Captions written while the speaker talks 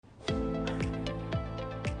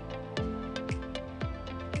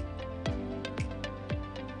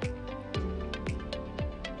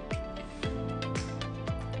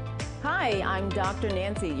Hi, I'm Dr.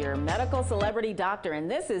 Nancy, your medical celebrity doctor, and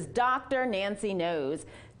this is Dr. Nancy Knows.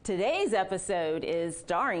 Today's episode is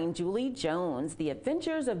starring Julie Jones, The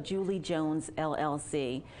Adventures of Julie Jones,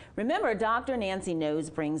 LLC. Remember, Dr. Nancy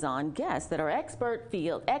Knows brings on guests that are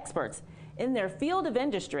experts in their field of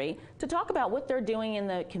industry to talk about what they're doing in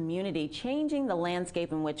the community, changing the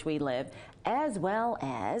landscape in which we live, as well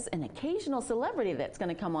as an occasional celebrity that's going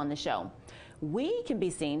to come on the show. We can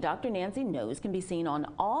be seen, Dr. Nancy Knows can be seen on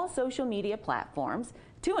all social media platforms,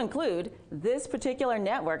 to include this particular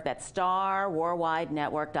network, that's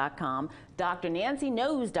StarWorldwideNetwork.com,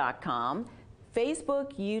 DrNancyKnows.com,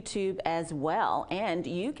 Facebook, YouTube as well, and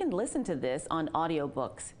you can listen to this on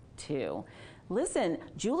audiobooks too. Listen,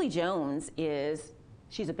 Julie Jones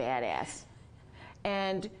she's a badass,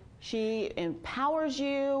 and she empowers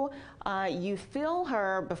you. You feel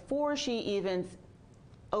her before she even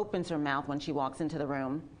opens her mouth when she walks into the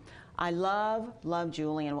room. I love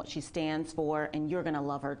Julie and what she stands for, and you're going to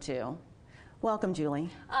love her too. Welcome, Julie.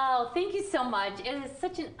 Oh, thank you so much. It is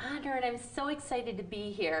such an honor, and I'm so excited to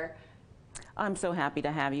be here. I'm so happy to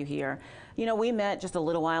have you here. You know, we met just a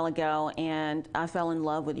little while ago, and I fell in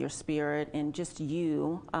love with your spirit and just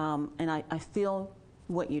you, and I feel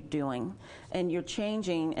what you're doing, and you're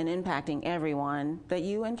changing and impacting everyone that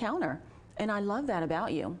you encounter, and I love that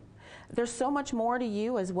about you. There's so much more to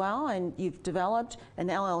you as well, and you've developed an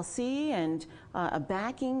LLC and a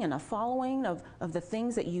backing and a following of the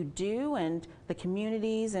things that you do and the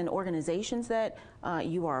communities and organizations that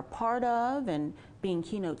you are a part of, and being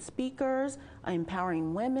keynote speakers,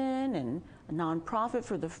 empowering women, and a nonprofit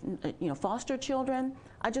for the foster children.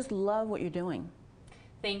 I just love what you're doing.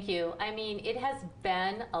 Thank you. I mean, it has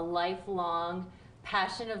been a lifelong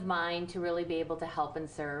passion of mine to really be able to help and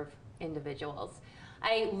serve individuals.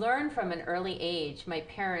 I learned from an early age. My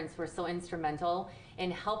parents were so instrumental in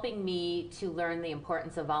helping me to learn the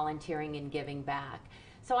importance of volunteering and giving back.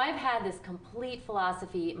 So I've had this complete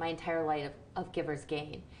philosophy my entire life of giver's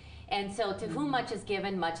gain. And so to whom much is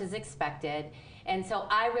given, much is expected. And so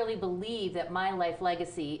I really believe that my life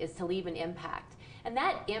legacy is to leave an impact. And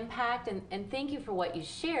that impact, and thank you for what you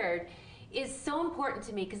shared, is so important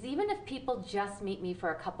to me, because even if people just meet me for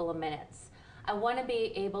a couple of minutes, I want to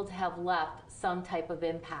be able to have left some type of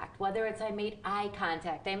impact, whether it's I made eye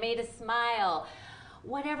contact, I made a smile,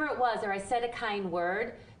 whatever it was, or I said a kind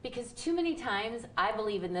word, because too many times I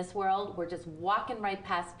believe in this world we're just walking right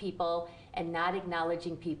past people and not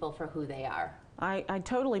acknowledging people for who they are. I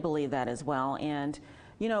totally believe that as well, and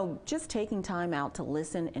you know, just taking time out to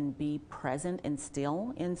listen and be present and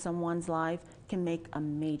still in someone's life can make a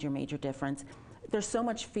major difference. There's so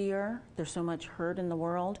much fear, there's so much hurt in the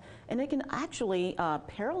world, and it can actually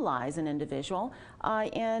paralyze an individual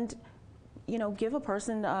and give a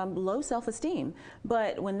person low self-esteem.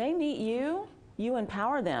 But when they meet you, you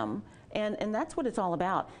empower them, and that's what it's all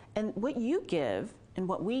about. And what you give and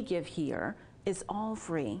what we give here is all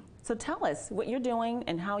free. So tell us what you're doing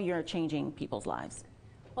and how you're changing people's lives.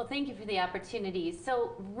 Well, thank you for the opportunity.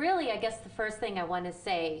 So really, I guess the first thing I want to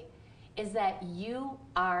say is that you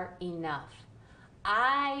are enough.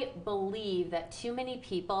 I believe that too many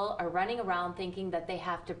people are running around thinking that they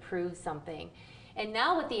have to prove something. And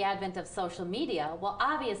now with the advent of social media, well,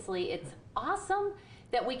 obviously it's awesome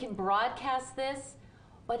that we can broadcast this,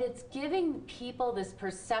 but it's giving people this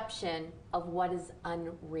perception of what is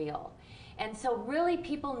unreal. And so really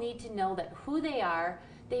people need to know that who they are,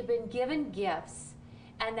 they've been given gifts,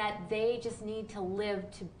 and that they just need to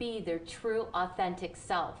live to be their true, authentic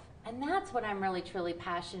self. And that's what I'm really, truly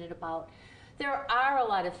passionate about. There are a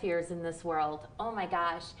lot of fears in this world, oh my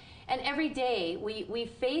gosh. And every day we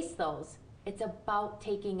face those. It's about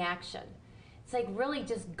taking action. It's like really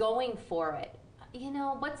just going for it. You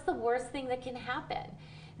know, what's the worst thing that can happen?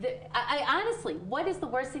 Honestly, what is the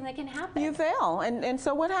worst thing that can happen? You fail, and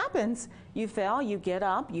so what happens? You fail, you get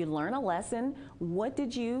up, you learn a lesson. What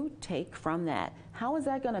did you take from that? How is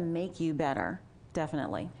that going to make you better?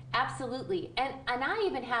 Definitely. Absolutely. And I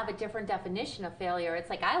even have a different definition of failure. It's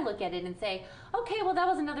like I look at it and say, okay, well, that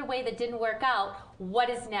was another way that didn't work out. What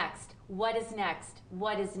is next? What is next?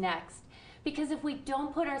 What is next? Because if we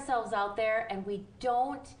don't put ourselves out there and we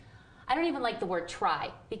don't, I don't even like the word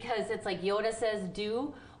try, because it's like Yoda says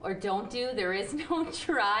do or don't do. There is no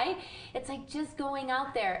try. It's like just going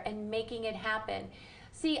out there and making it happen.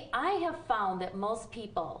 See, I have found that most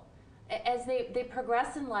people, as they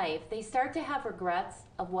progress in life, they start to have regrets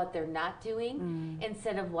of what they're not doing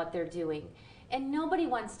instead of what they're doing. And nobody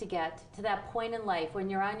wants to get to that point in life when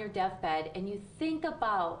you're on your deathbed and you think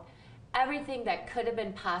about everything that could have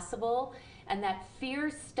been possible, and that fear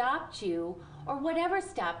stopped you, or whatever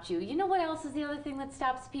stopped you. You know what else is the other thing that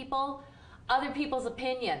stops people? other people's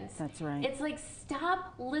opinions. That's right. It's like,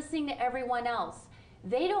 stop listening to everyone else.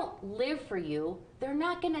 They don't live for you. They're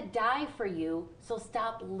not going to die for you. So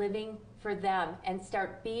stop living for them and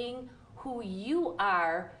start being who you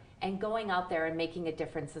are and going out there and making a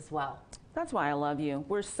difference as well. That's why I love you.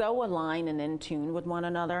 We're so aligned and in tune with one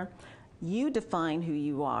another. You define who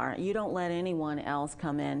you are. You don't let anyone else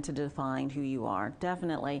come in to define who you are,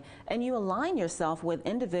 definitely. And you align yourself with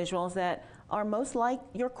individuals that are most like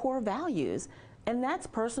your core values. And that's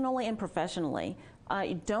personally and professionally.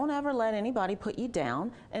 Don't ever let anybody put you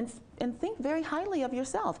down, and think very highly of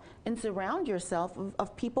yourself, and surround yourself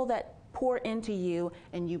of people that pour into you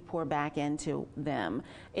and you pour back into them.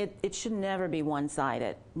 It should never be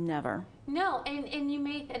one-sided, never. No, and you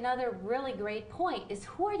make another really great point, is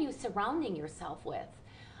who are you surrounding yourself with?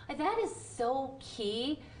 That is so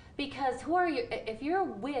key, because who are you, if you're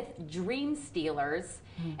with dream stealers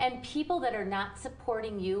and people that are not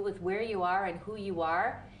supporting you with where you are and who you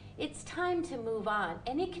are, it's time to move on,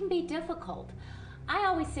 and it can be difficult. I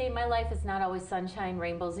always say my life is not always sunshine,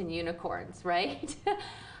 rainbows, and unicorns, right?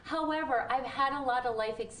 However, I've had a lot of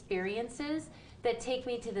life experiences that take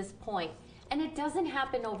me to this point, and it doesn't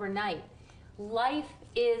happen overnight. Life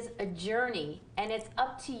is a journey, and it's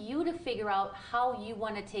up to you to figure out how you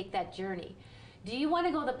want to take that journey. Do you want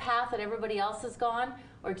to go the path that everybody else has gone,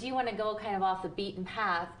 or do you want to go kind of off the beaten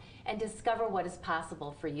path and discover what is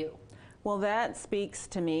possible for you? Well, that speaks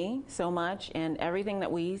to me so much, and everything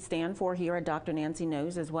that we stand for here at Dr. Nancy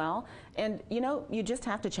knows as well. And you know, you just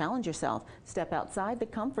have to challenge yourself, step outside the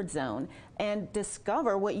comfort zone, and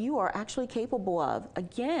discover what you are actually capable of.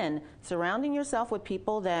 Again, surrounding yourself with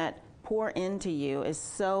people that pour into you is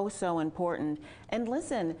so, so important. And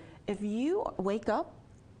listen, if you wake up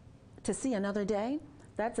to see another day,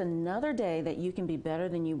 that's another day that you can be better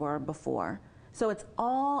than you were before. So it's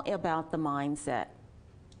all about the mindset.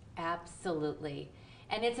 Absolutely.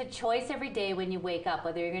 And it's a choice every day when you wake up,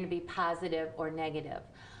 whether you're going to be positive or negative.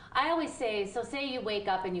 I always say, so say you wake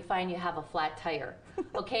up and you find you have a flat tire.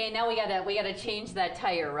 Okay, and now we gotta change that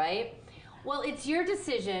tire, right? Well, it's your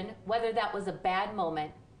decision whether that was a bad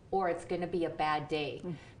moment or it's going to be a bad day.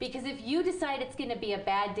 Because if you decide it's going to be a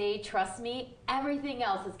bad day, trust me, everything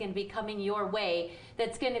else is going to be coming your way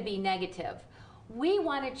that's going to be negative. We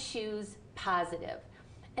want to choose positive.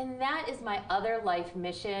 And that is my other life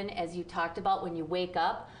mission, as you talked about when you wake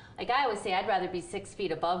up. Like I always say, I'd rather be 6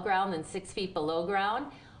 feet above ground than 6 feet below ground.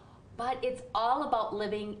 But it's all about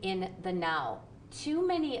living in the now. Too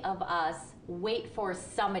many of us wait for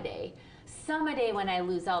someday. Someday when I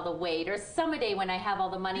lose all the weight, or someday when I have all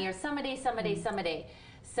the money, or someday. Someday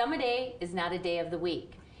is not a day of the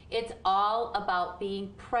week. It's all about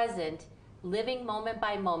being present, living moment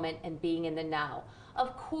by moment, and being in the now.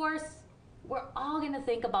 Of course, we're all going to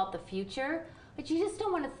think about the future, but you just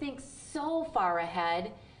don't want to think so far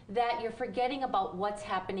ahead that you're forgetting about what's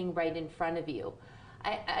happening right in front of you.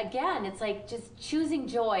 Again, it's like just choosing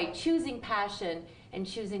joy, choosing passion, and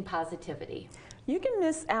choosing positivity. You can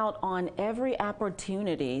miss out on every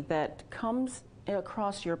opportunity that comes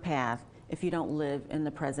across your path if you don't live in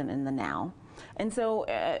the present and the now. And so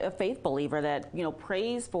a faith believer that, you know,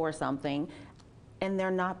 prays for something and they're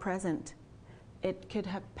not present, it could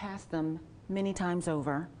have passed them many times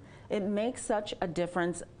over. It makes such a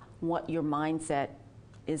difference what your mindset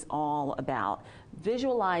is all about.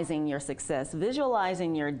 Visualizing your success,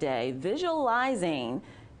 visualizing your day, visualizing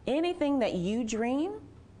anything that you dream,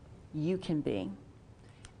 you can be.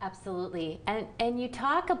 Absolutely. And you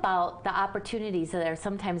talk about the opportunities that are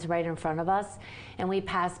sometimes right in front of us and we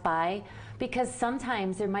pass by, because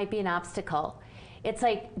sometimes there might be an obstacle. It's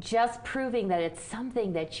like just proving that it's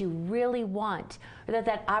something that you really want, or that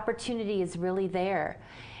that opportunity is really there.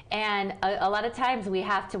 And a lot of times we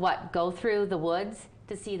have to go through the woods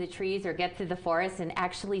to see the trees, or get through the forest and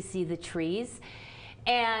actually see the trees.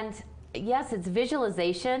 And yes, it's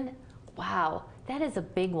visualization. Wow, that is a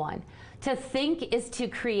big one. To think is to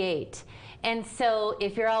create. And so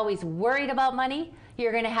if you're always worried about money,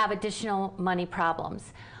 you're going to have additional money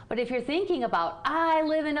problems. But if you're thinking about, I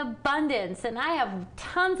live in abundance and I have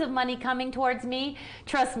tons of money coming towards me,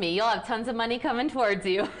 trust me, you'll have tons of money coming towards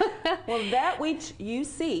you. Well, that which you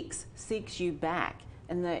seeks you back.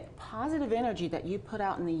 And the positive energy that you put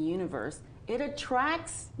out in the universe, it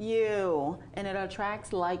attracts you, and it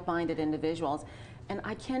attracts like-minded individuals. And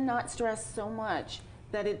I cannot stress so much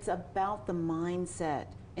that it's about the mindset,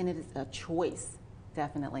 and it is a choice,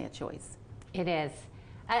 definitely a choice. It is.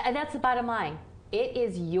 And that's the bottom line. It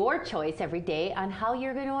is your choice every day on how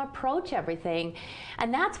you're going to approach everything.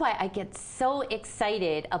 And that's why I get so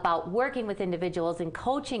excited about working with individuals and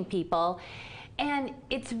coaching people. And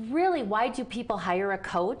it's really, why do people hire a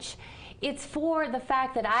coach? It's for the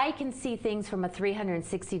fact that I can see things from a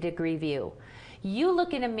 360-degree view. You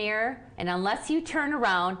look in a mirror, and unless you turn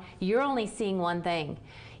around, you're only seeing one thing.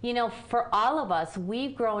 You know, for all of us,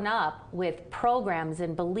 we've grown up with programs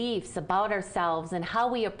and beliefs about ourselves and how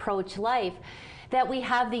we approach life that we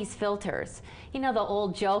have these filters. You know, the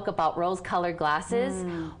old joke about rose-colored glasses?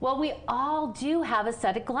 Well, we all do have a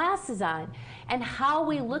set of glasses on. And how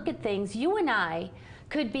we look at things, you and I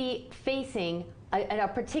could be facing a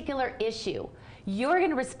particular issue. You're going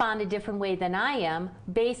to respond a different way than I am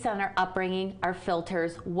based on our upbringing, our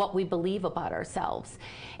filters, what we believe about ourselves.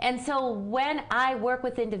 And so when I work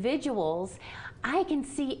with individuals, I can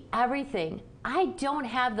see everything. I don't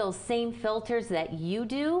have those same filters that you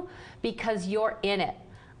do because you're in it.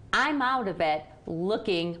 I'm out of it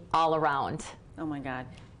looking all around. Oh my God.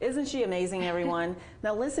 Isn't she amazing, everyone?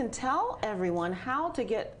 Now listen, tell everyone how to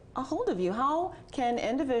get a hold of you. How can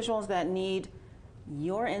individuals that need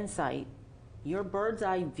your insight, your bird's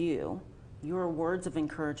eye view, your words of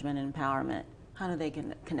encouragement and empowerment, how do they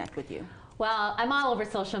connect with you? Well, I'm all over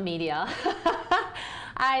social media.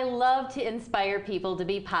 I love to inspire people to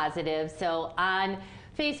be positive. So on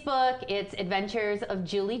Facebook, it's Adventures of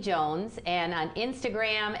Julie Jones, and on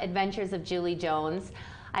Instagram, Adventures of Julie Jones.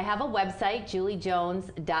 I have a website,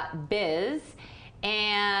 juliejones.biz.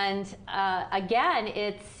 And again,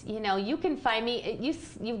 it's, you know, you can find me,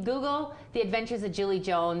 you Google The Adventures of Julie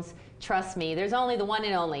Jones, trust me, there's only the one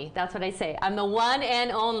and only. That's what I say. I'm the one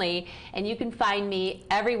and only, and you can find me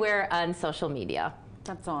everywhere on social media.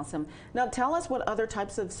 That's awesome. Now tell us what other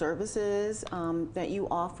types of services that you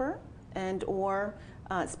offer and or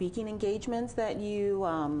speaking engagements that you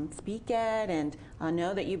speak at, and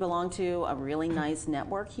know that you belong to a really nice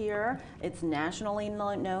network here. It's nationally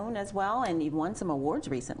known as well, and you've won some awards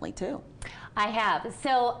recently too. I have.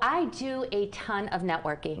 So I do a ton of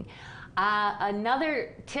networking.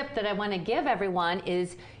 Another tip that I want to give everyone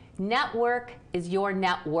is network is your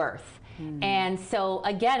net worth. And so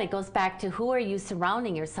again, it goes back to who are you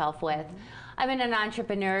surrounding yourself with. I've been an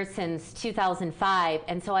entrepreneur since 2005,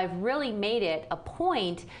 and so I've really made it a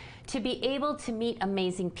point to be able to meet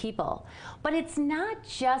amazing people. But it's not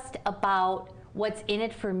just about what's in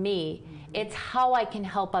it for me, it's how I can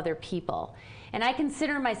help other people. And I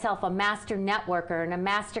consider myself a master networker and a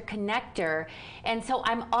master connector, and so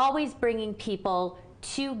I'm always bringing people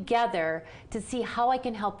together to see how I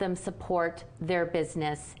can help them support their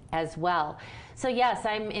business as well. So yes,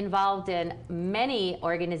 I'm involved in many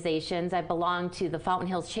organizations. I belong to the Fountain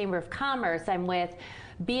Hills Chamber of Commerce. I'm with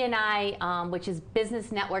BNI, which is Business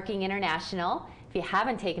Networking International. If you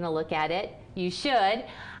haven't taken a look at it, you should.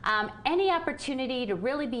 Any opportunity to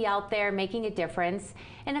really be out there making a difference,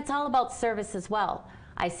 and it's all about service as well.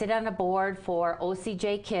 I sit on a board for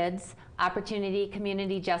OCJ Kids, Opportunity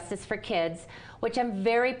Community Justice for Kids, which I'm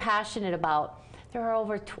very passionate about. There are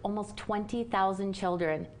over almost 20,000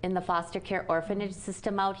 children in the foster care orphanage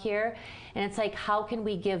system out here, and it's like, how can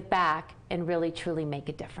we give back and really truly make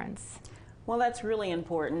a difference? Well, that's really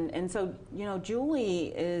important. And so, you know, Julie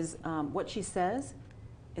is, what she says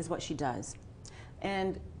is what she does.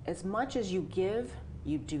 And as much as you give,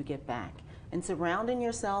 you do get back. And surrounding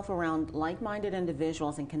yourself around like-minded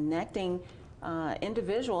individuals and connecting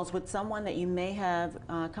individuals with someone that you may have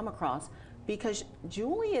come across, because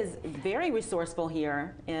Julie is very resourceful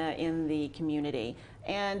here in the community.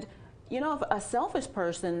 And you know, if a selfish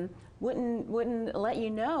person wouldn't let you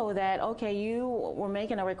know that, okay, you were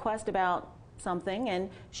making a request about something and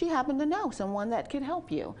she happened to know someone that could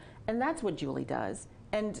help you. And that's what Julie does.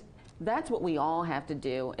 And that's what we all have to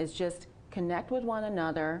do, is just connect with one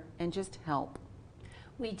another and just help.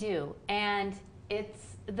 We do. And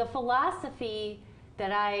it's the philosophy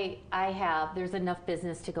that I have, there's enough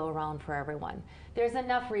business to go around for everyone. There's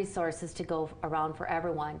enough resources to go around for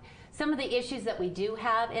everyone. Some of the issues that we do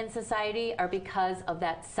have in society are because of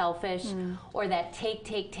that selfish or that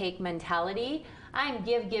take mentality. I'm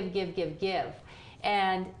give.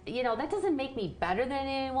 And you know, that doesn't make me better than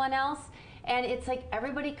anyone else. And it's like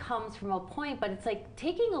everybody comes from a point, but it's like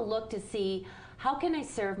taking a look to see, how can I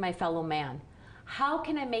serve my fellow man? How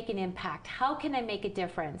can I make an impact? How can I make a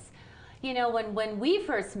difference? You know, when we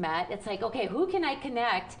first met, it's like, okay, who can I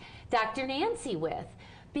connect Dr. Nancy with?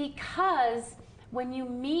 Because when you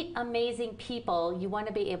meet amazing people, you want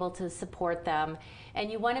to be able to support them,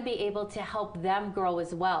 and you want to be able to help them grow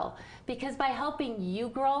as well. Because by helping you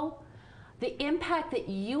grow, the impact that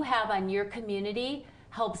you have on your community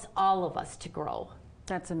helps all of us to grow.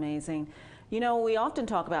 That's amazing. You know, we often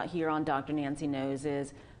talk about here on Dr. Nancy Knows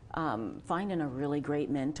is finding a really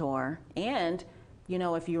great mentor and you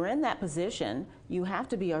know, if you're in that position, you have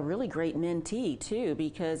to be a really great mentee too,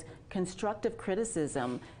 because constructive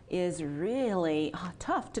criticism is really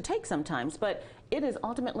tough to take sometimes, but it is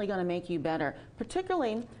ultimately going to make you better,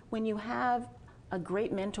 particularly when you have a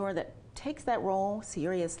great mentor that takes that role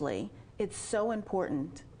seriously. It's so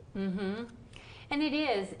important. Mm-hmm. And it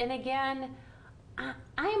is. And again,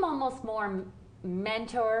 I am almost more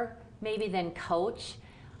mentor maybe than coach.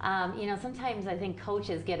 You know, sometimes I think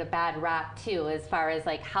coaches get a bad rap too, as far as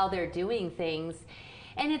like how they're doing things.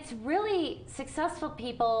 And it's really, successful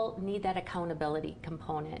people need that accountability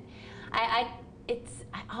component. I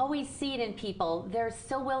always see it in people. They're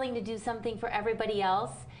so willing to do something for everybody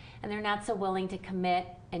else, and they're not so willing to commit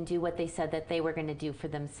and do what they said that they were going to do for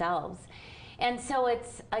themselves. And so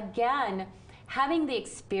it's, again, having the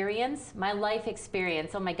experience, my life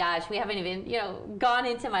experience. Oh my gosh, we haven't even, you know, gone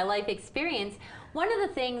into my life experience. One of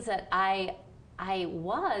the things that I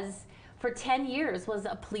was for 10 years was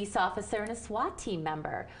a police officer and a SWAT team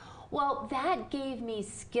member. Well, that gave me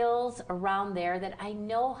skills around there that I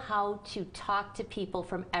know how to talk to people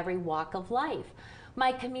from every walk of life.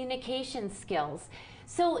 My communication skills.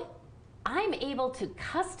 So I'm able to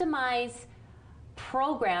customize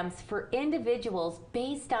programs for individuals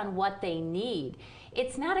based on what they need.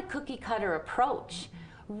 It's not a cookie cutter approach.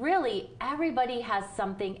 Really, everybody has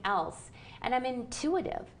something else. And I'm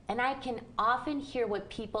intuitive, and I can often hear what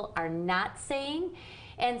people are not saying.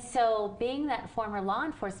 And so being that former law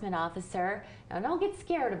enforcement officer, now don't get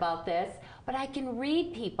scared about this, but I can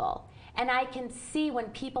read people, and I can see when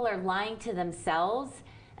people are lying to themselves,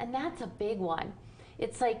 and that's a big one.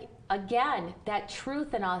 It's like, again, that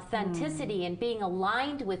truth and authenticity and being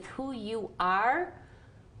aligned with who you are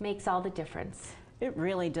makes all the difference. It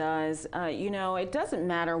really does. You know, it doesn't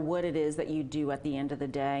matter what it is that you do at the end of the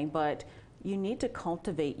day, but you need to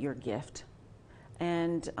cultivate your gift.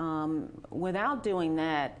 And without doing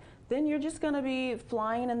that, then you're just going to be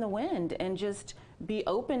flying in the wind and just be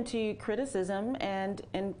open to criticism and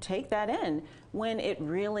take that in when it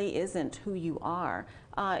really isn't who you are.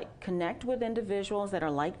 Connect with individuals that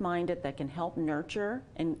are like-minded, that can help nurture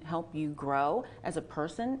and help you grow as a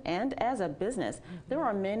person and as a business. Mm-hmm. There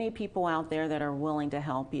are many people out there that are willing to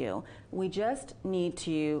help you. We just need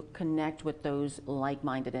to connect with those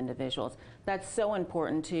like-minded individuals. That's so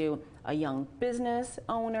important to a young business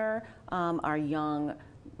owner, our young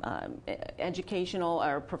educational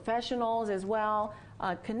or professionals as well.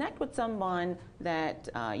 Connect with someone that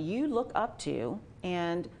you look up to,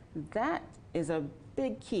 and that is a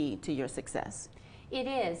big key to your success. It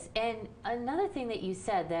is. And another thing that you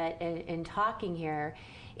said that in talking here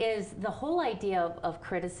is the whole idea of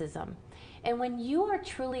criticism. And when you are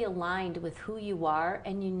truly aligned with who you are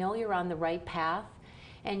and you know you're on the right path,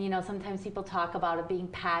 and you know sometimes people talk about it being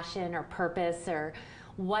passion or purpose or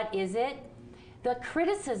what is it, the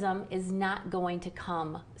criticism is not going to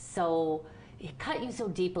come so, cut you so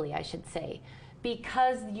deeply, I should say,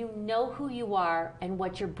 because you know who you are and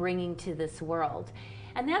what you're bringing to this world.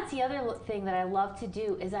 And that's the other thing that I love to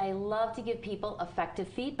do, is I love to give people effective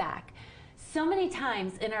feedback. So many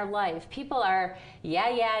times in our life, people are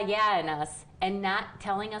yeah in us and not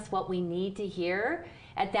telling us what we need to hear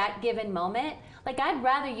at that given moment. Like, I'd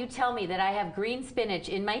rather you tell me that I have green spinach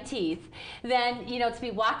in my teeth than, you know, to be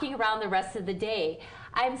walking around the rest of the day.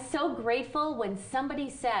 I'm so grateful when somebody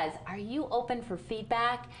says, are you open for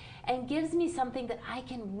feedback? And gives me something that I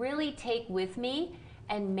can really take with me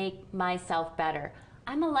and make myself better.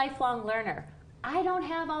 I'm a lifelong learner. I don't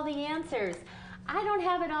have all the answers. I don't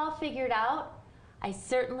have it all figured out. I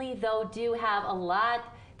certainly, though, do have a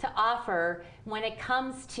lot to offer when it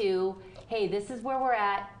comes to, hey, this is where we're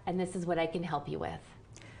at, and this is what I can help you with.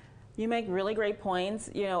 You make really great points.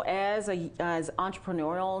 You know, as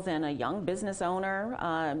entrepreneurials and a young business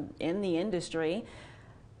owner in the industry,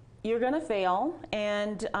 you're going to fail,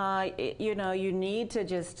 and you know, you need to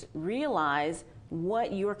just realize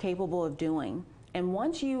what you're capable of doing. And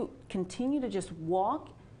once you continue to just walk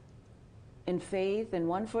in faith and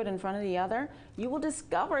one foot in front of the other, you will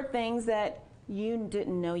discover things that you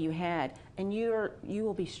didn't know you had, and you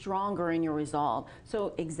will be stronger in your resolve.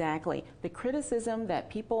 So exactly, the criticism that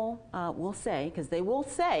people will say, because they will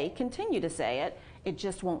say, continue to say it, it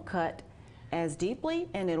just won't cut as deeply,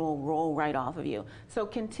 and it'll roll right off of you. So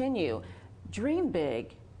continue, dream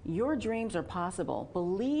big. Your dreams are possible.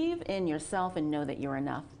 Believe in yourself and know that you're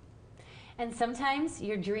enough. And sometimes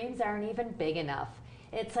your dreams aren't even big enough.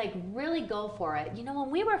 It's like, really go for it. You know, when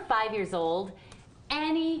we were 5 years old,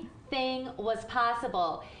 anything was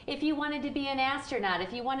possible. If you wanted to be an astronaut,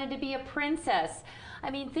 if you wanted to be a princess, I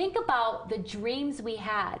mean, think about the dreams we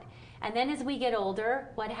had. And then as we get older,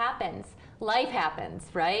 what happens? life happens,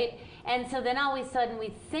 right? And so then all of a sudden we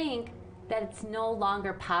think that it's no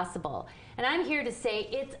longer possible. And I'm here to say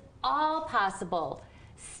it's all possible.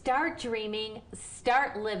 Start dreaming,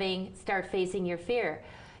 start living, start facing your fear.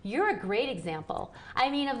 You're a great example. I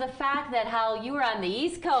mean, of the fact that how you were on the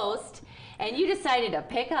East Coast and you decided to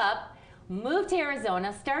pick up, move to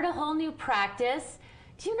Arizona, start a whole new practice.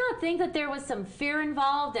 Do you not think that there was some fear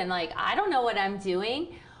involved and like, I don't know what I'm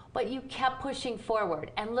doing? But you kept pushing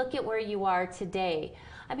forward and look at where you are today.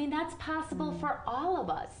 I mean, that's possible for all of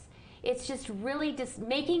us. It's just really just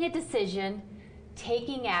making a decision,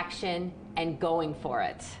 taking action, and going for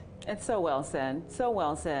it. It's so well said. So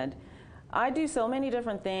well said. I do so many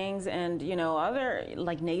different things, and you know, other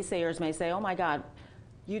like naysayers may say, "Oh my God,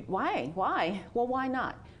 why? Well, why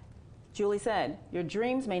not?" Julie said, "Your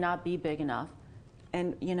dreams may not be big enough."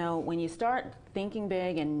 And you know, when you start thinking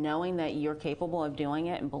big and knowing that you're capable of doing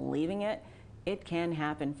it and believing it, it can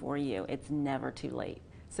happen for you. It's never too late.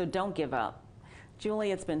 So don't give up.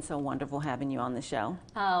 Julie, it's been so wonderful having you on the show.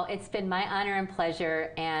 Oh, it's been my honor and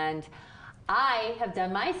pleasure, and I have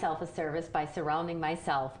done myself a service by surrounding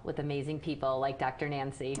myself with amazing people like Dr.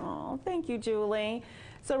 Nancy. Oh, thank you, Julie.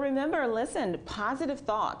 So remember, listen, positive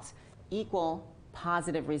thoughts equal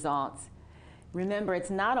positive results. Remember,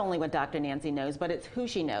 it's not only what Dr. Nancy knows, but it's who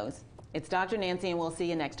she knows. It's Dr. Nancy, and we'll see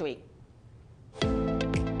you next week.